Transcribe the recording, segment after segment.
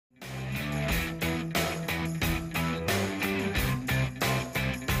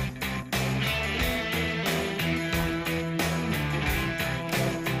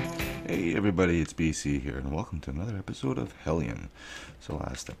Everybody, it's BC here, and welcome to another episode of Hellion. So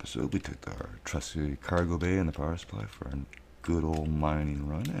last episode, we took our trusty cargo bay and the power supply for a good old mining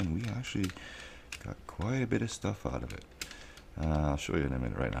run, and we actually got quite a bit of stuff out of it. I'll show you in a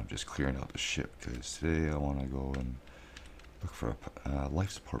minute. Right now, I'm just clearing out the ship, because today I want to go and look for a life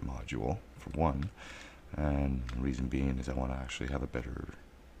support module, for one, and the reason being is I want to actually have a better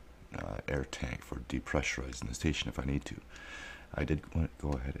air tank for depressurizing the station if I need to. I did go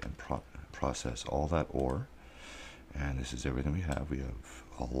ahead and process all that ore, and this is everything we have. We have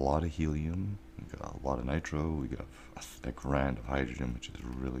a lot of helium, we got a lot of nitro, we got a grand of hydrogen, which is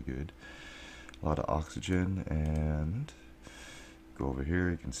really good, a lot of oxygen, and go over here,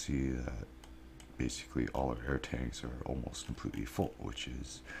 you can see that basically all our air tanks are almost completely full, which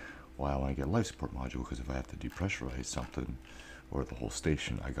is why I want to get a life support module, because if I have to depressurize something or the whole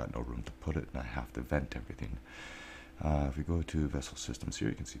station, I got no room to put it and I have to vent everything. If we go to vessel systems here,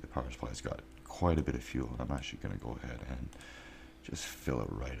 you can see the power supply's got quite a bit of fuel, and I'm actually going to go ahead and just fill it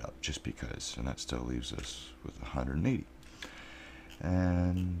right up just because, and that still leaves us with 180.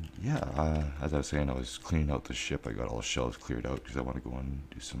 And yeah, as I was saying, I was cleaning out the ship. I got all the shelves cleared out because I want to go and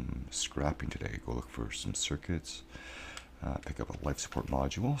do some scrapping today, go look for some circuits, pick up a life support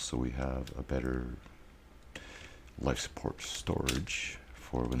module so we have a better life support storage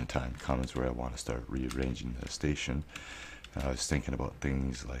for when the time comes where I want to start rearranging the station. I was thinking about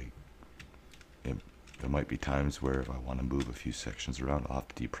things like there might be times where if I want to move a few sections around, I'll have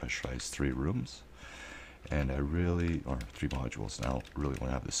to depressurize 3 rooms, and I really, or 3 modules now, really want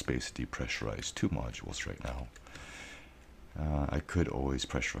to have the space to depressurize 2 modules right now. I could always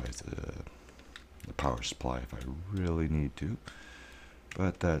pressurize the power supply if I really need to,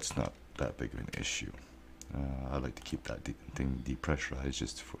 but that's not that big of an issue. I like to keep that thing depressurized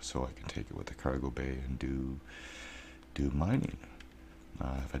just so I can take it with the cargo bay and do mining.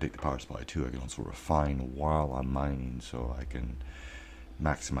 If I take the power supply too, I can also refine while I'm mining, so I can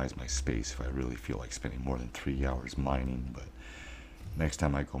maximize my space if I really feel like spending more than 3 hours mining. But next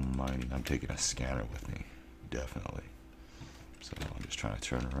time I go mining, I'm taking a scanner with me, definitely. So I'm just trying to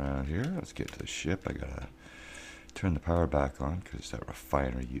turn around here. Let's get to the ship. I gotta turn the power back on because that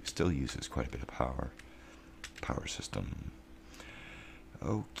refinery still uses quite a bit of power system.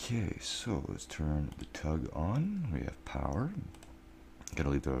 Okay, so let's turn the tug on. We have power. Gotta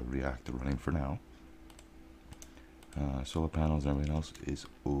leave the reactor running for now. Solar panels and everything else is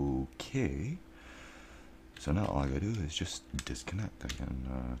okay. So now all I gotta do is just disconnect. I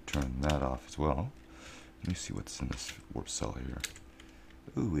can turn that off as well. Let me see what's in this warp cell here.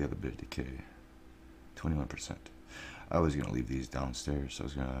 Ooh, we have a bit of decay. 21%. I was gonna leave these downstairs. So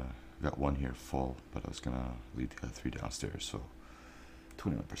I got 1 here full, but I was gonna leave the other 3 downstairs. So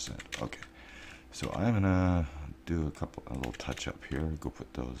 21%. Okay. So I'm gonna do a little touch up here. Go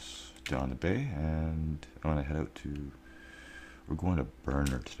put those down the bay, and I'm gonna head out to. We're going to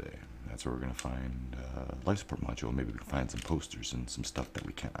Burner today. That's where we're gonna find life support module. Maybe we can find some posters and some stuff that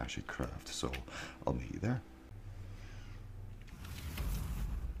we can't actually craft. So I'll meet you there.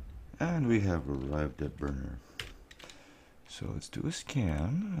 And we have arrived at Burner. So let's do a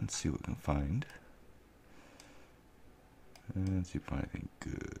scan and see what we can find. And see if we find anything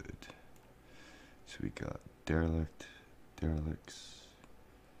good. So we got derelicts,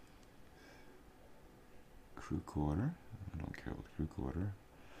 crew quarter. I don't care about the crew quarter.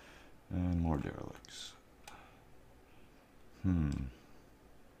 And more derelicts. What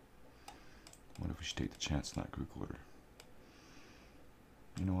if we should take the chance on that crew quarter?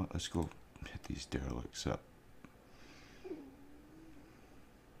 You know what? Let's go hit these derelicts up.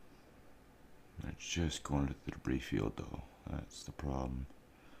 They're just going to the debris field, though. That's the problem.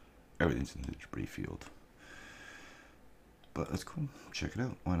 Everything's in the debris field. But let's go check it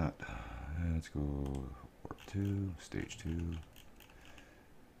out. Why not? Let's go warp 2, stage 2.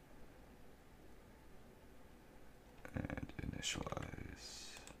 And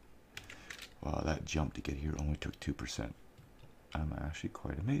initialize. Wow, that jump to get here only took 2%. I'm actually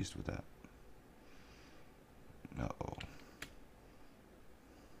quite amazed with that. Uh-oh.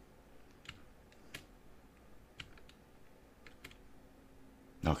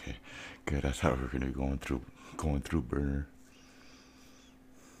 Okay, good. I thought we were going to be going through Burner.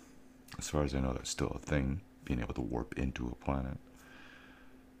 As far as I know, that's still a thing, being able to warp into a planet.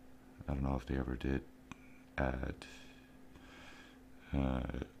 I don't know if they ever did add.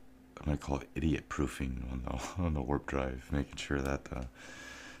 I'm gonna call it idiot proofing on the warp drive, making sure that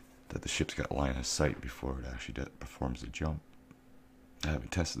the ship's got line of sight before it actually performs the jump. I haven't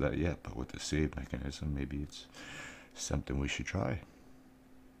tested that yet, but with the save mechanism, maybe it's something we should try.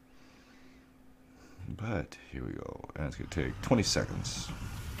 But here we go, and it's going to take 20 seconds.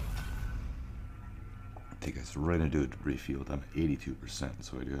 think it's right into it refueled. I'm at 82%,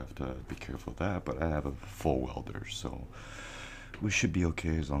 so I do have to be careful with that, but I have a full welder, so we should be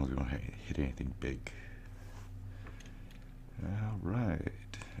okay as long as we don't hit anything big.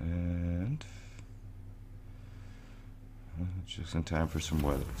 Alright, and just in time for some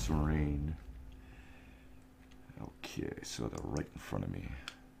weather, some rain. Okay, so they're right in front of me.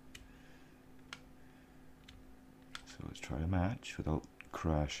 So let's try a match without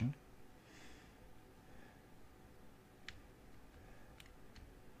crashing.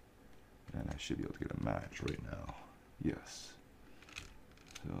 And I should be able to get a match right now. Yes.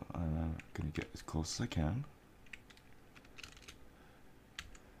 So I'm going to get as close as I can.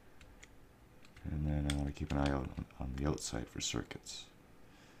 And then I want to keep an eye out on the outside for circuits.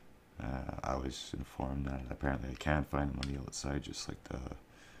 I was informed that apparently I can find them on the outside, just like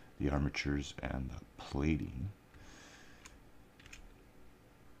the armatures and the plating.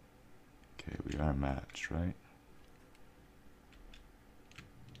 Okay, we are matched, right?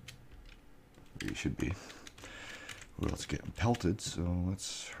 We should be. We're else getting pelted, so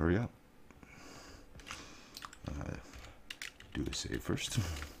let's hurry up. Do a save first.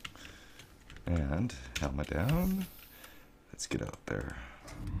 And helmet down. Let's get out there.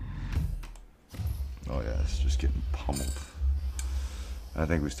 Oh yeah, it's just getting pummeled. I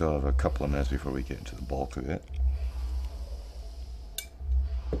think we still have a couple of minutes before we get into the bulk of it.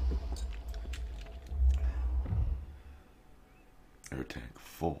 Air tank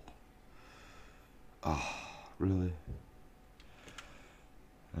full. Oh, really?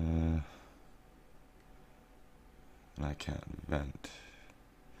 And I can't vent.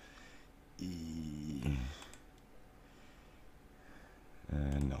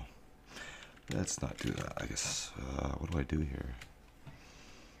 No. Let's not do that, I guess. What do I do here?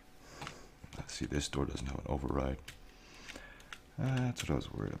 Let's see, this door doesn't have an override. That's what I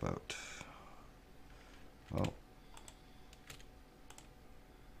was worried about. Well.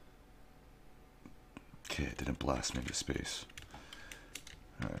 Okay, it didn't blast me into space.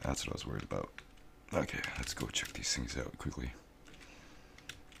 Alright, that's what I was worried about. Okay, let's go check these things out quickly.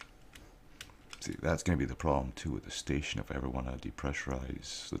 See, that's going to be the problem too with the station. If I ever want to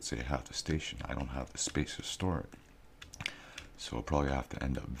depressurize, let's say half the station, I don't have the space to store it. So I'll probably have to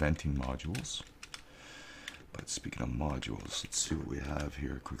end up venting modules. But speaking of modules, let's see what we have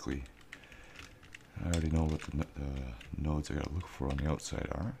here quickly. I already know what the nodes I got to look for on the outside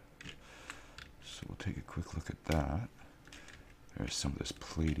are. So we'll take a quick look at that. There's some of this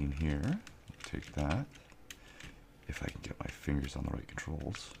plating here. We'll take that. If I can get my fingers on the right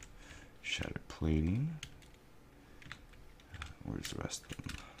controls. Shattered plating. Where's the rest of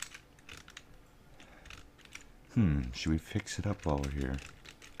them? Should we fix it up while we're here?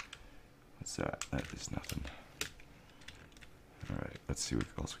 What's that? That is nothing. Alright, let's see what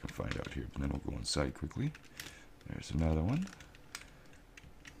else we can find out here. And then we'll go inside quickly. There's another one.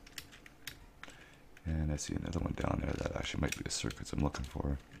 And I see another one down there that actually might be the circuits I'm looking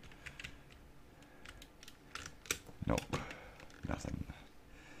for. Nope. Nothing.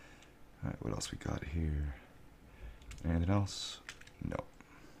 Alright, what else we got here? Anything else? Nope.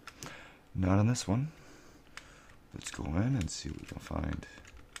 Not on this one. Let's go in and see what we can find.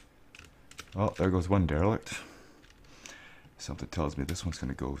 Oh, there goes one derelict. Something tells me this one's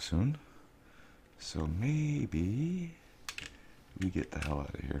going to go soon. So maybe we get the hell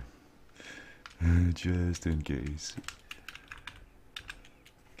out of here. Just in case.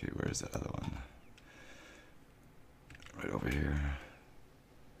 Okay, where's the other one? Right over here.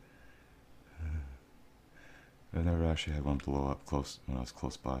 I never actually had one blow up close when I was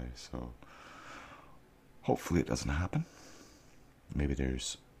close by, so hopefully it doesn't happen. Maybe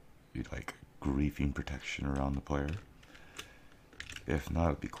there's like griefing protection around the player. If not, it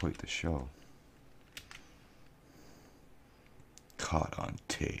would be quite the show. Caught on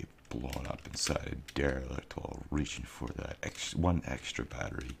tape, blown up inside a derelict while reaching for that one extra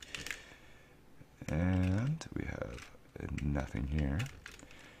battery. And we have nothing here.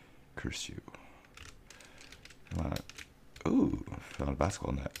 Curse you. Ooh, found a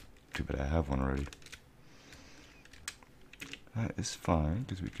basketball net. Too bad I have one already. That is fine,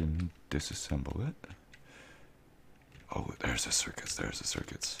 because we can disassemble it. Oh, there's the circuits, there's the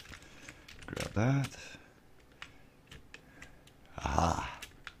circuits. Grab that. Ah!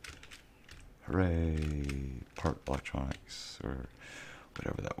 Hooray! Part electronics, or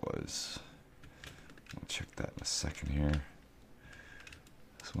whatever that was. I'll check that in a second here.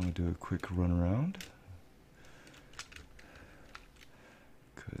 Just want to do a quick run around.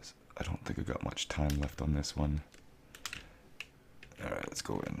 Because I don't think I got much time left on this one. Alright, let's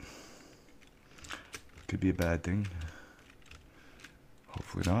go in. Could be a bad thing.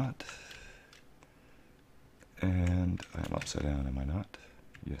 Hopefully not. And I am upside down, am I not?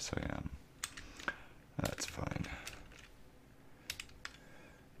 Yes, I am. That's fine.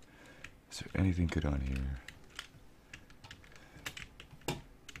 Is there anything good on here?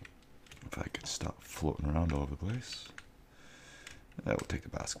 If I could stop floating around all over the place. I will take the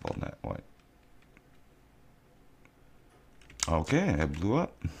basketball net. Why? Okay, it blew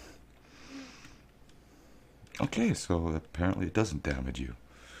up. Okay, so apparently it doesn't damage you.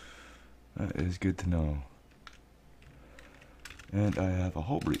 That is good to know. And I have a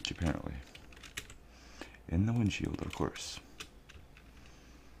hull breach, apparently. In the windshield, of course.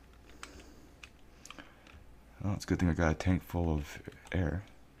 Well, it's a good thing I got a tank full of air.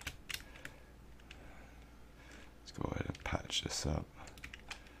 Let's go ahead and patch this up.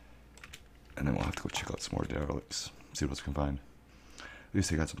 And then we'll have to go check out some more derelicts. See what else we can find. At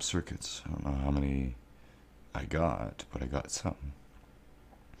least I got some circuits. I don't know how many I got, but I got something.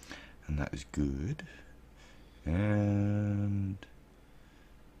 And that is good. And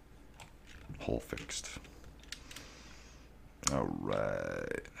hull fixed.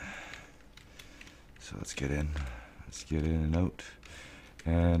 Alright. So let's get in. Let's get in and out.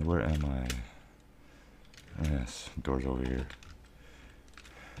 And where am I? Yes, door's over here.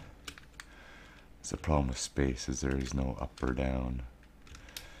 It's the problem with space is there is no up or down.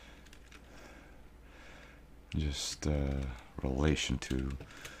 Just relation to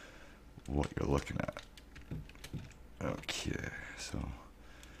what you're looking at. Okay, so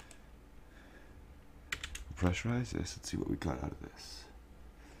pressurize this. Let's see what we got out of this.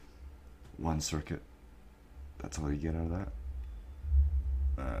 One circuit. That's all you get out of that.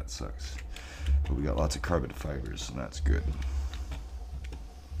 That sucks. But we got lots of carbon fibers, and that's good.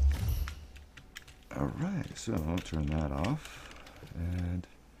 Alright, so I'll turn that off, and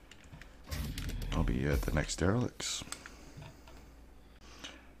I'll be at the next derelicts.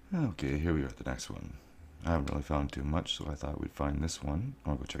 Okay, here we are at the next one. I haven't really found too much, so I thought we'd find this one.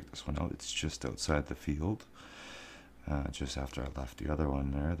 I'll go check this one out. It's just outside the field. Just after I left the other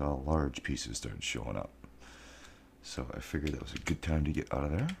one there, the large pieces started showing up. So I figured that was a good time to get out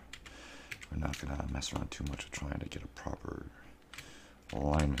of there. We're not going to mess around too much with trying to get a proper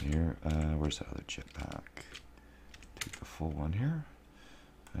alignment here. Where's that other jetpack? Take the full one here.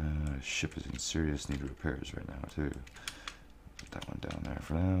 Ship is in serious need of repairs right now too. Put that one down there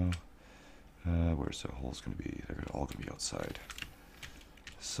for now. Where's the holes going to be? They're all going to be outside.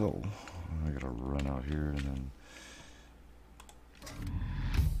 So I got to run out here and then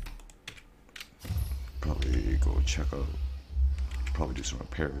probably go check out. Probably do some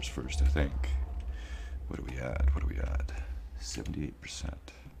repairs first, I think. What do we add? What do we add? 78%.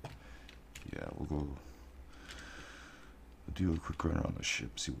 Yeah, we'll go. We'll do a quick run around the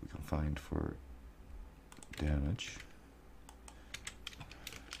ship, see what we can find for damage.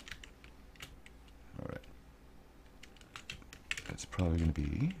 Alright. That's probably going to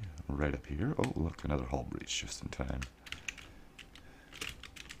be right up here. Oh, look, another hull breach just in time.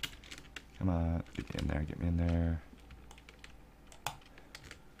 Come on, get me in there, get me in there.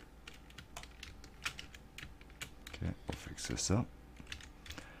 Okay, we'll fix this up.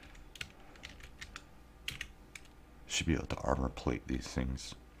 Should be able to armor plate these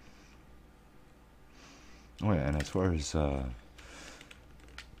things. Oh yeah, and as far as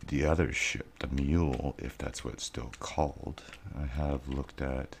the other ship, the Mule, if that's what it's still called, I have looked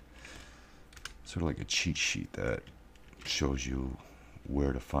at sort of like a cheat sheet that shows you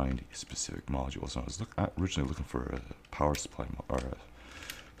where to find specific modules. I was originally looking for a power supply or a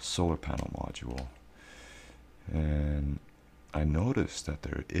solar panel module, and I noticed that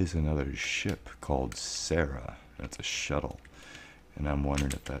there is another ship called Sarah. That's a shuttle, and I'm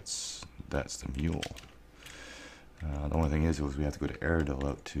wondering if that's the Mule. The only thing is we have to go to Airedale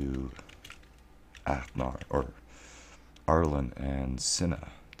out to Athnar or Arlen and Cinna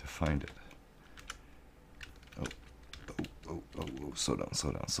to find it. Oh, slow down.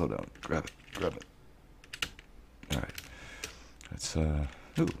 Grab it. Alright. Let's, ooh,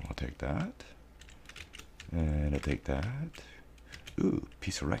 I'll take that. And I'll take that. Ooh,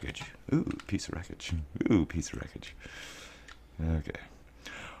 piece of wreckage. Okay.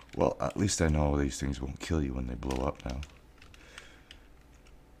 Well, at least I know these things won't kill you when they blow up now.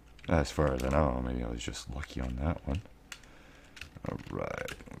 As far as I know, maybe I was just lucky on that one. Alright, we're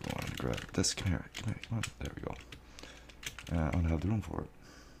going to grab this. Come here. Come on. There we go. I don't have the room for it.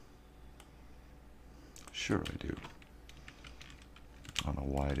 Sure I do. I don't know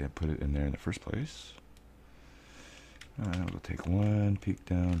why I didn't put it in there in the first place. Alright, we'll take one peek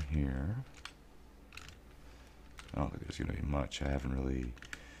down here. I don't think there's going to be much. I haven't really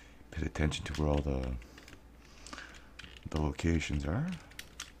paid attention to where all the locations are.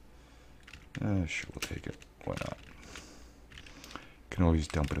 Sure, we'll take it. Why not? Can always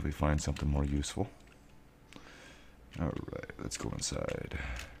dump it if we find something more useful. Alright, let's go inside.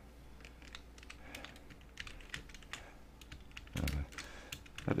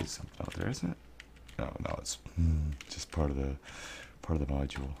 That is something out there, isn't it? No, it's just part of the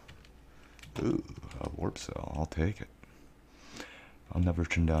module. Ooh, a warp cell. I'll take it. I'll never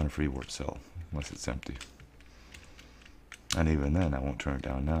turn down a free warp cell unless it's empty. And even then, I won't turn it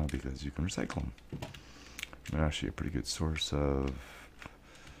down now because you can recycle them. They're actually a pretty good source of,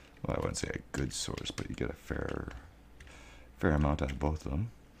 well, I wouldn't say a good source, but you get a fair amount out of both of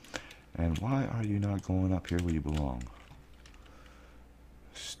them. And why are you not going up here where you belong?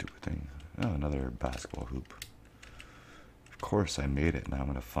 Stupid thing. Oh, another basketball hoop. Of course I made it, now I'm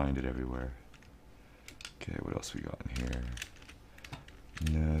going to find it everywhere. Okay, what else we got in here?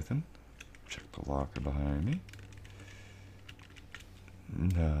 Nothing. Check the locker behind me.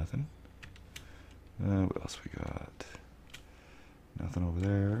 Nothing. What else we got? Nothing over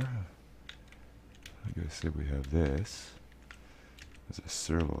there. I guess if we have this. There's a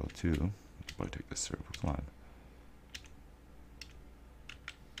servo too. I'll take the servo. Come on.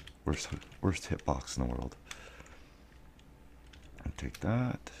 Worst hitbox in the world. I'll take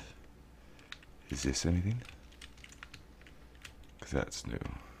that. Is this anything? Because that's new.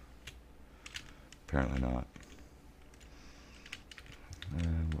 Apparently not.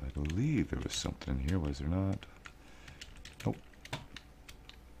 And I believe there was something in here, was there not? Nope.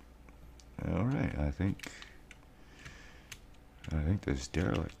 Alright, I think this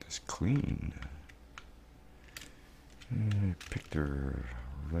derelict is clean. I picked her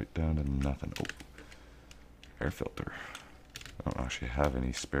right down to nothing. Oh, air filter. I don't actually have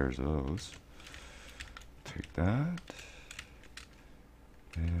any spares of those. Take that.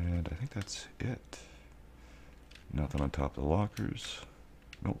 And I think that's it. Nothing on top of the lockers.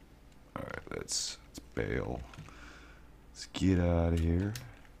 Nope. Alright, let's bail. Let's get out of here.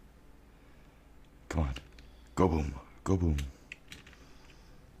 Come on. Go boom. Go boom.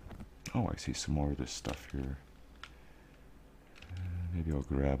 Oh, I see some more of this stuff here. Maybe I'll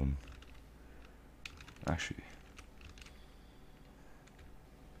grab them. Actually.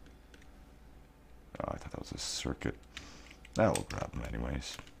 Oh, I thought that was a circuit. I will grab them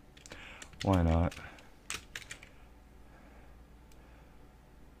anyways. Why not?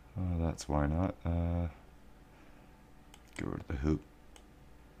 That's why not. Get rid of the hoop.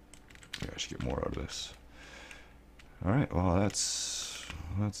 Maybe I should get more out of this. Alright, well that's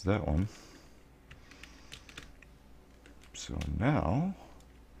that one. So now,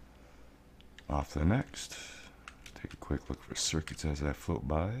 off to the next. Take a quick look for circuits as I float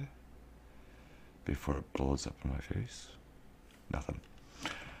by before it blows up in my face. Nothing.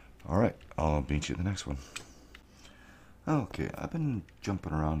 Alright, I'll meet you at the next one. Okay, I've been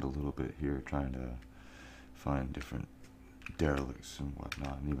jumping around a little bit here trying to find different derelicts and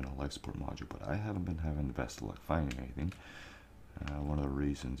whatnot, and even a life support module, but I haven't been having the best of luck finding anything. One of the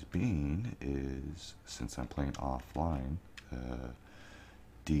reasons being is, since I'm playing offline,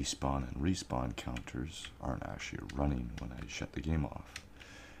 despawn and respawn counters aren't actually running when I shut the game off.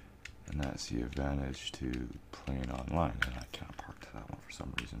 And that's the advantage to playing online, and I can't park to that one for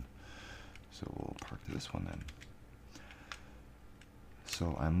some reason. So we'll park to this one then.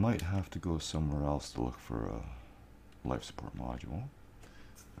 So I might have to go somewhere else to look for a life support module.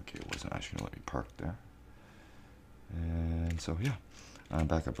 Okay, it wasn't actually going to let me park there. And so yeah, I'm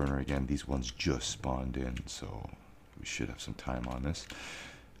backup burner again. These ones just spawned in, so we should have some time on this.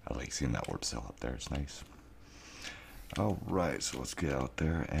 I like seeing that warp cell up there, it's nice. Alright, so let's get out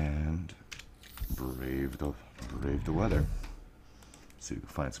there and brave the weather. See if we can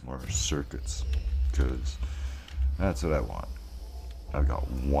find some more circuits, because that's what I want. I've got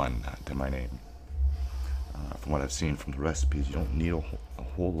one to my name. From what I've seen from the recipes, you don't need a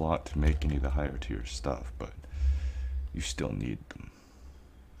whole lot to make any of the higher tier stuff, but you still need them.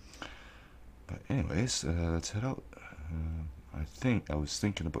 But anyways, let's head out. I was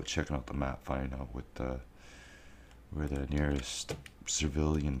thinking about checking out the map, finding out where the nearest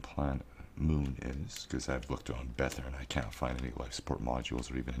civilian planet moon is, because I've looked on Bether and I can't find any life support modules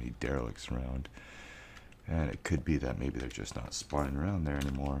or even any derelicts around. And it could be that maybe they're just not spawning around there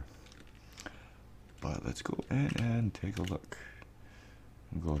anymore. But let's go in and take a look.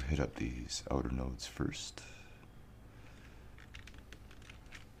 We'll go hit up these outer nodes first.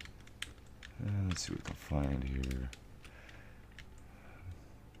 And let's see what we can find here.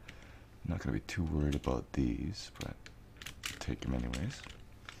 I'm not going to be too worried about these, but I'll take them anyways.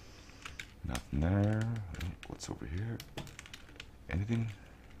 Nothing there. What's over here? Anything?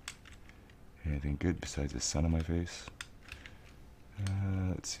 Anything good besides the sun on my face?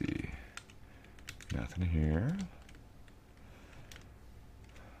 Let's see. Nothing here.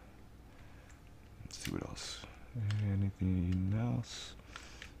 Let's see what else. Anything else?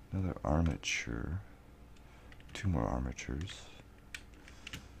 Another armature. 2 more armatures.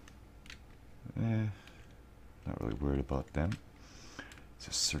 Not really worried about them. It's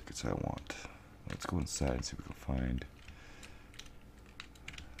just circuits I want. Let's go inside and see what we can find.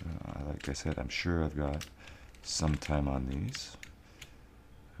 Like I said, I'm sure I've got some time on these.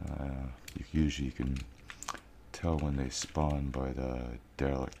 Usually you can tell when they spawn by the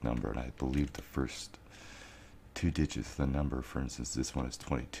derelict number, and I believe the first 2 digits of the number, for instance, this one is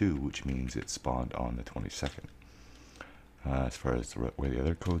 22, which means it spawned on the 22nd. As far as the way the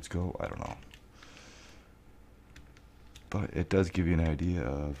other codes go, I don't know. But it does give you an idea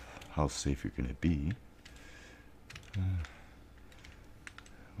of how safe you're going to be.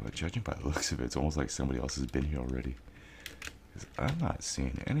 But judging by the looks of it, it's almost like somebody else has been here already. 'Cause I'm not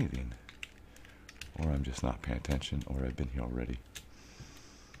seeing anything. Or I'm just not paying attention, or I've been here already.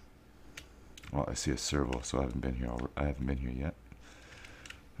 Well, I see a servo, so I haven't been here yet.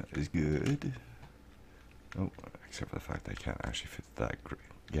 That is good. Oh, except for the fact I can't actually fit that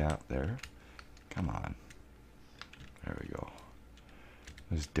gap there. Come on. There we go.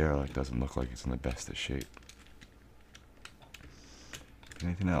 This derelict doesn't look like it's in the best of shape.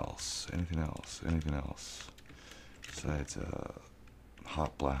 Anything else? Anything else? Anything else? Besides a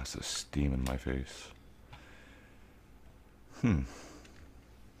hot blast of steam in my face.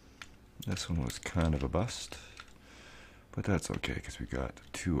 This one was kind of a bust. But that's okay, because we got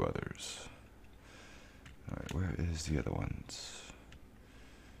 2 others. Alright, where is the other ones?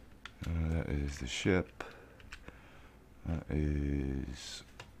 That is the ship. That is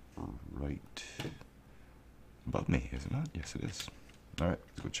right above me, is it not? Yes, it is. Alright,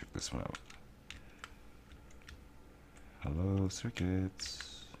 let's go check this one out. Hello,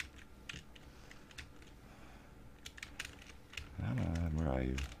 circuits. Come on, where are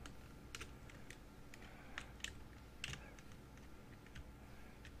you?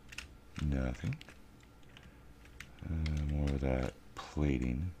 Nothing. More of that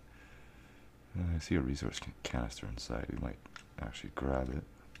plating. I see a resource canister inside. We might actually grab it.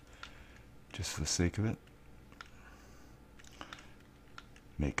 Just for the sake of it.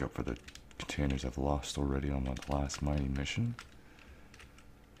 Make up for the containers I've lost already on the last mining mission.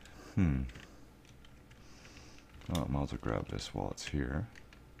 Oh, I might as well grab this while it's here.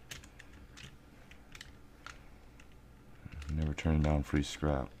 Never turning down free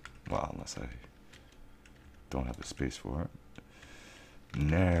scrap. Well, unless I don't have the space for it.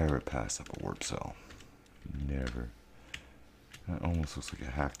 Never pass up a warp cell. Never. That almost looks like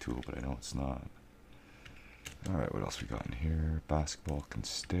a hack tool, but I know it's not. Alright, what else we got in here? Basketball can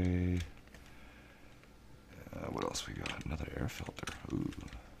stay. What else we got? Another air filter. Ooh.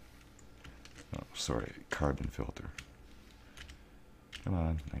 Oh, sorry, carbon filter. Come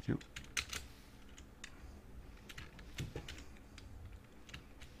on, thank you.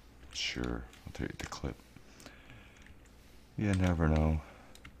 Sure, I'll take the clip. You never know.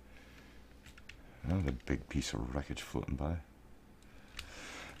 Another big piece of wreckage floating by.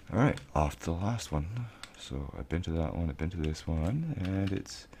 Alright, off to the last one. So I've been to that one, I've been to this one, and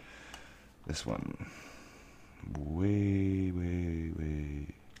it's this one. Way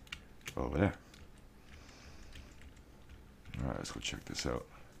over there. Alright, let's go check this out.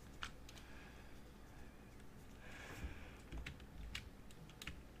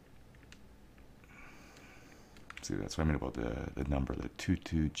 See, that's what I mean about the number, the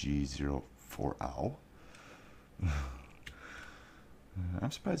 22G04OW.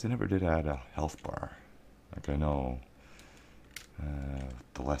 I'm surprised they never did add a health bar. Like, I know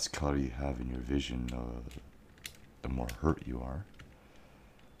the less color you have in your vision, the more hurt you are.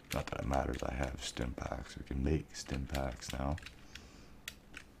 Not that it matters, I have stim packs. We can make stim packs now.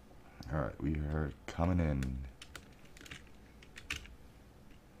 Alright, we are coming in.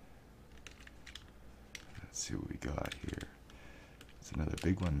 Let's see what we got here. It's another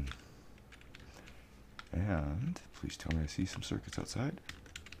big one. And please tell me I see some circuits outside.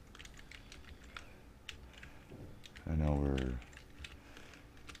 I know we're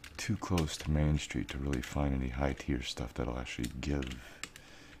too close to Main Street to really find any high tier stuff that'll actually give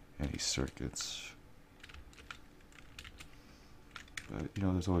any circuits. But you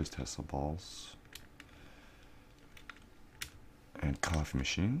know, there's always Tesla balls and coffee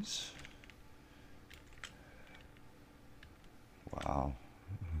machines. Wow.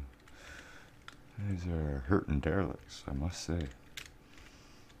 These are hurting derelicts, I must say.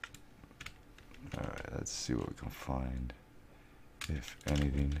 Alright, let's see what we can find, if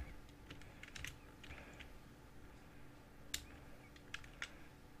anything.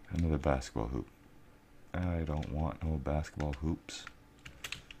 Another basketball hoop. I don't want no basketball hoops.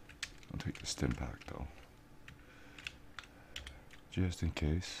 I'll take the stim pack though, just in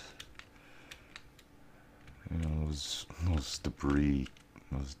case. You know, those debris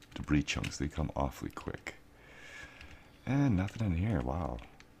chunks, they come awfully quick. And nothing in here. Wow.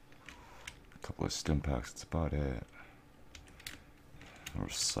 A couple of stim packs. That's about it. I'll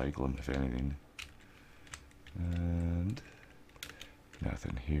recycle them if anything. And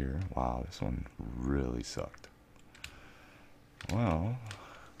nothing here. Wow, this one really sucked. Well,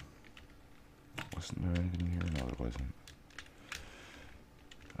 wasn't there anything here? No, there wasn't.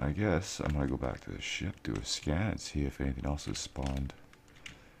 I guess I'm gonna go back to the ship, do a scan, and see if anything else has spawned.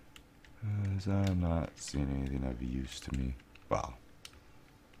 Because I'm not seeing anything of use to me. Wow.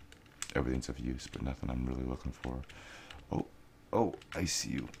 Everything's of use, but nothing I'm really looking for. Oh, I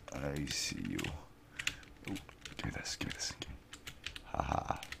see you. I see you. Oh, give me this, give me this.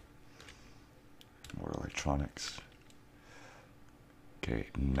 Haha. More electronics. Okay,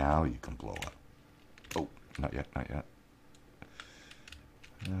 now you can blow up. Oh, not yet, not yet.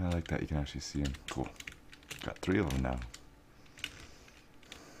 I like that you can actually see them. Cool. Got 3 of them now.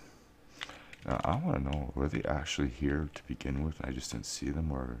 Now I want to know, were they actually here to begin with and I just didn't see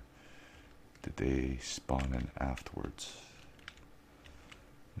them, or did they spawn in afterwards?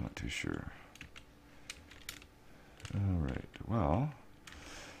 Not too sure. Alright, well,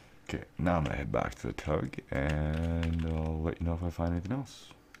 okay, now I'm going to head back to the tug and I'll let you know if I find anything else.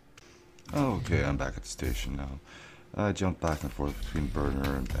 Okay, I'm back at the station now. I jumped back and forth between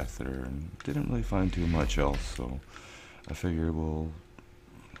Burner and Bether and didn't really find too much else, so I figure we'll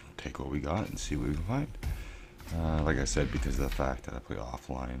take what we got and see what we can find. Like I said, because of the fact that I play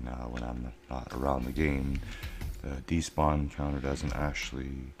offline when I'm not around the game, the despawn counter doesn't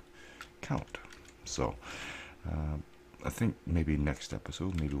actually count. So I think maybe next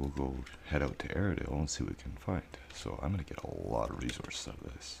episode, maybe we'll go head out to Airedale and see what we can find. So I'm going to get a lot of resources out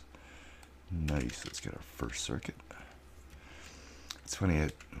of this. Nice, let's get our first circuit. It's funny,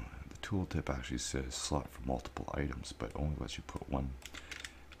 the tooltip actually says slot for multiple items, but only lets you put one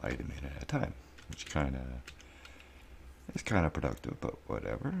item in at a time, which is kind of productive, but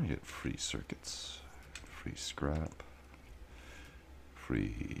whatever. You get free circuits, free scrap,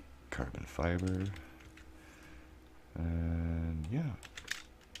 free carbon fiber, and yeah.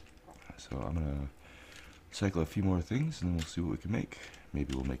 So I'm gonna cycle a few more things and then we'll see what we can make.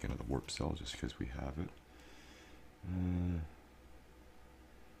 Maybe we'll make another warp cell just because we have it.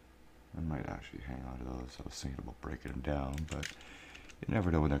 I might actually hang on to those. I was thinking about breaking them down, but you never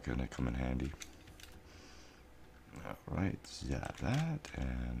know when they're going to come in handy. Alright, zap that,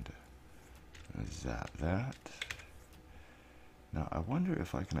 and zap that. Now, I wonder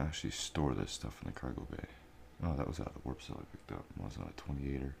if I can actually store this stuff in the cargo bay. Oh, that was out of the warp cell I picked up. It wasn't a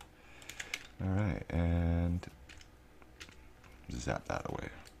 28er. Alright, and zap that away.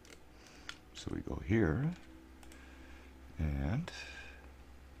 So we go here, and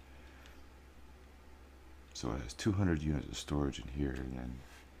so it has 200 units of storage in here, and then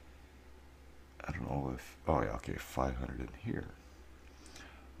I don't know if, oh yeah, okay, 500 in here.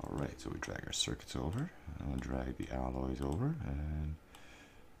 Alright, so we drag our circuits over, and drag the alloys over, and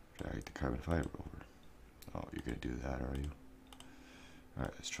drag the carbon fiber over. Oh, you're going to do that, are you?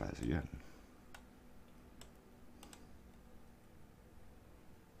 Alright, let's try this again.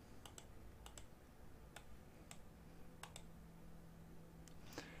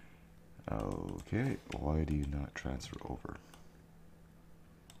 Okay, why do you not transfer over?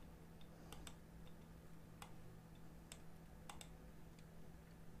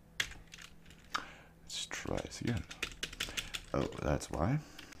 Let's try this again. Oh, that's why?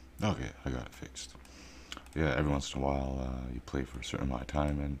 Okay, I got it fixed. Yeah, every once in a while you play for a certain amount of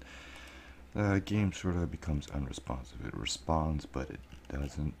time and the game sort of becomes unresponsive. It responds, but it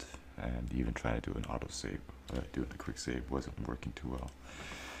doesn't. And even trying to do an autosave, doing a quick save wasn't working too well.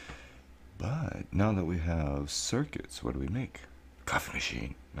 But now that we have circuits, what do we make? Coffee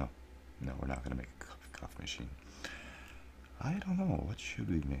machine. No, we're not going to make a coffee machine. I don't know. What should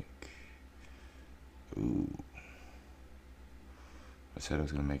we make? Ooh. I said I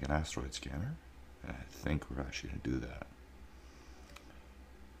was going to make an asteroid scanner. And I think we're actually going to do that.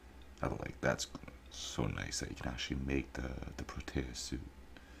 I like that's so nice that you can actually make the Proteus suit.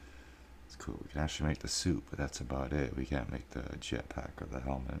 It's cool. We can actually make the suit, but that's about it. We can't make the jetpack or the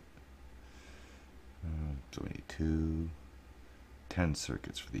helmet. So we need 10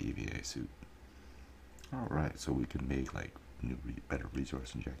 circuits for the EVA suit. Alright, so we can make like new, better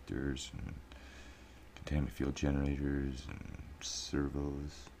resource injectors and containment field generators and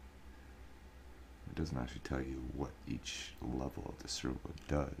servos. It doesn't actually tell you what each level of the servo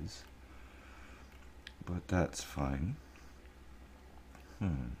does. but that's fine.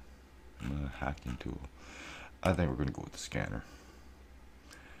 Hacking tool. I think we're going to go with the scanner.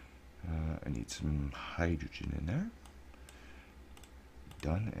 I need some hydrogen in there.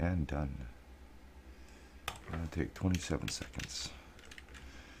 Done and done. Gonna take 27 seconds.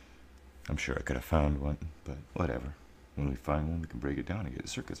 I'm sure I could have found one, but whatever. When we find one, we can break it down and get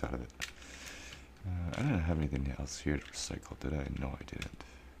circuits out of it. I didn't have anything else here to recycle, did I? No, I didn't.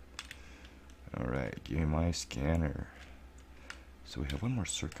 Alright, give me my scanner. So we have one more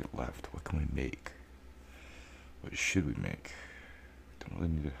circuit left. What can we make? What should we make? Don't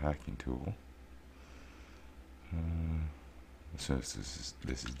really need a hacking tool. As soon as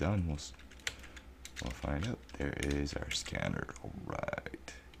this is done, we'll find out. There is our scanner.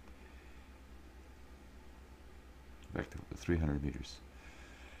 Alright. Back to the 300 meters.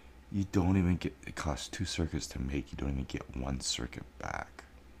 You don't even get, it costs 2 circuits to make, you don't even get 1 circuit back.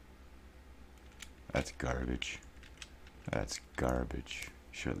 That's garbage. That's garbage.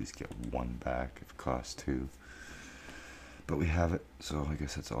 You should at least get 1 back if it costs 2. But we have it, so I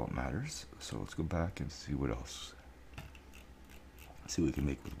guess that's all that matters. So let's go back and see what else. See what we can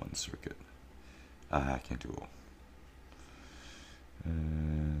make with 1 circuit. A hacking tool.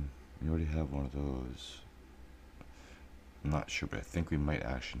 And we already have one of those. I'm not sure, but I think we might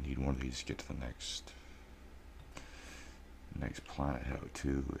actually need one of these to get to the next planet out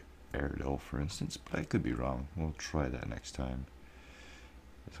to Aerodel, for instance, but I could be wrong. We'll try that next time.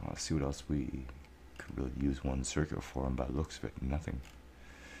 I just want to see what else we could really use 1 circuit for, and by the looks of it, nothing.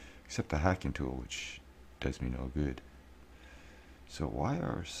 Except the hacking tool, which does me no good. So why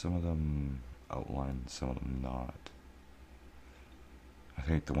are some of them outlined, some of them not? I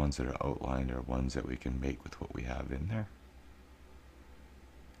think the ones that are outlined are ones that we can make with what we have in there.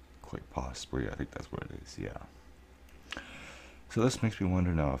 Quite possibly, I think that's what it is, yeah. So this makes me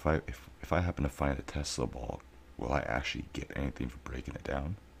wonder now, if I happen to find a Tesla ball, will I actually get anything for breaking it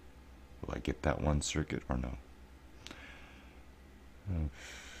down? Will I get that 1 circuit or no?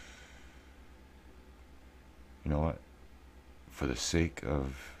 You know what? For the sake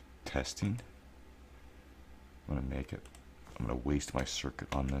of testing, I'm going to make it. I'm going to waste my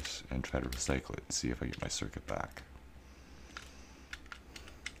circuit on this and try to recycle it and see if I get my circuit back.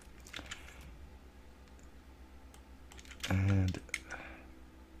 And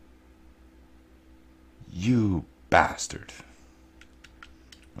you bastard.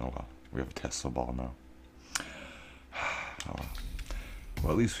 Oh well, we have a Tesla ball now. Oh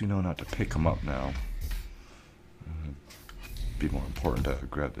well, at least we know not to pick them up now. Be more important to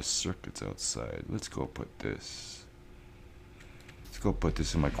grab the circuits outside. Let's go put this. Let's go put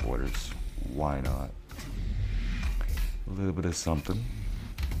this in my quarters. Why not? A little bit of something.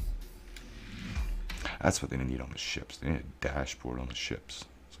 That's what they need on the ships. They need a dashboard on the ships,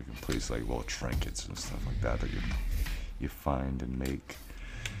 so you can place like little trinkets and stuff like that that you find and make.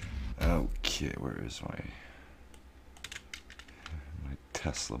 Okay, where is my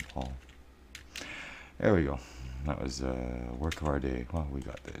Tesla ball? There we go. That was a work of our day. Well, we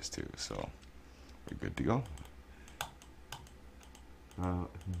got this too, so we're good to go.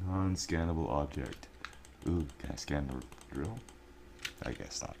 Non-scannable object. Ooh, can I scan the drill? I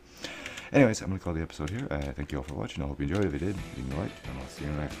guess not. Anyways, I'm going to call the episode here. Thank you all for watching. I hope you enjoyed. If you did, leave me a like, and I'll see you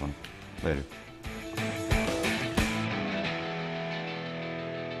in the next one. Later.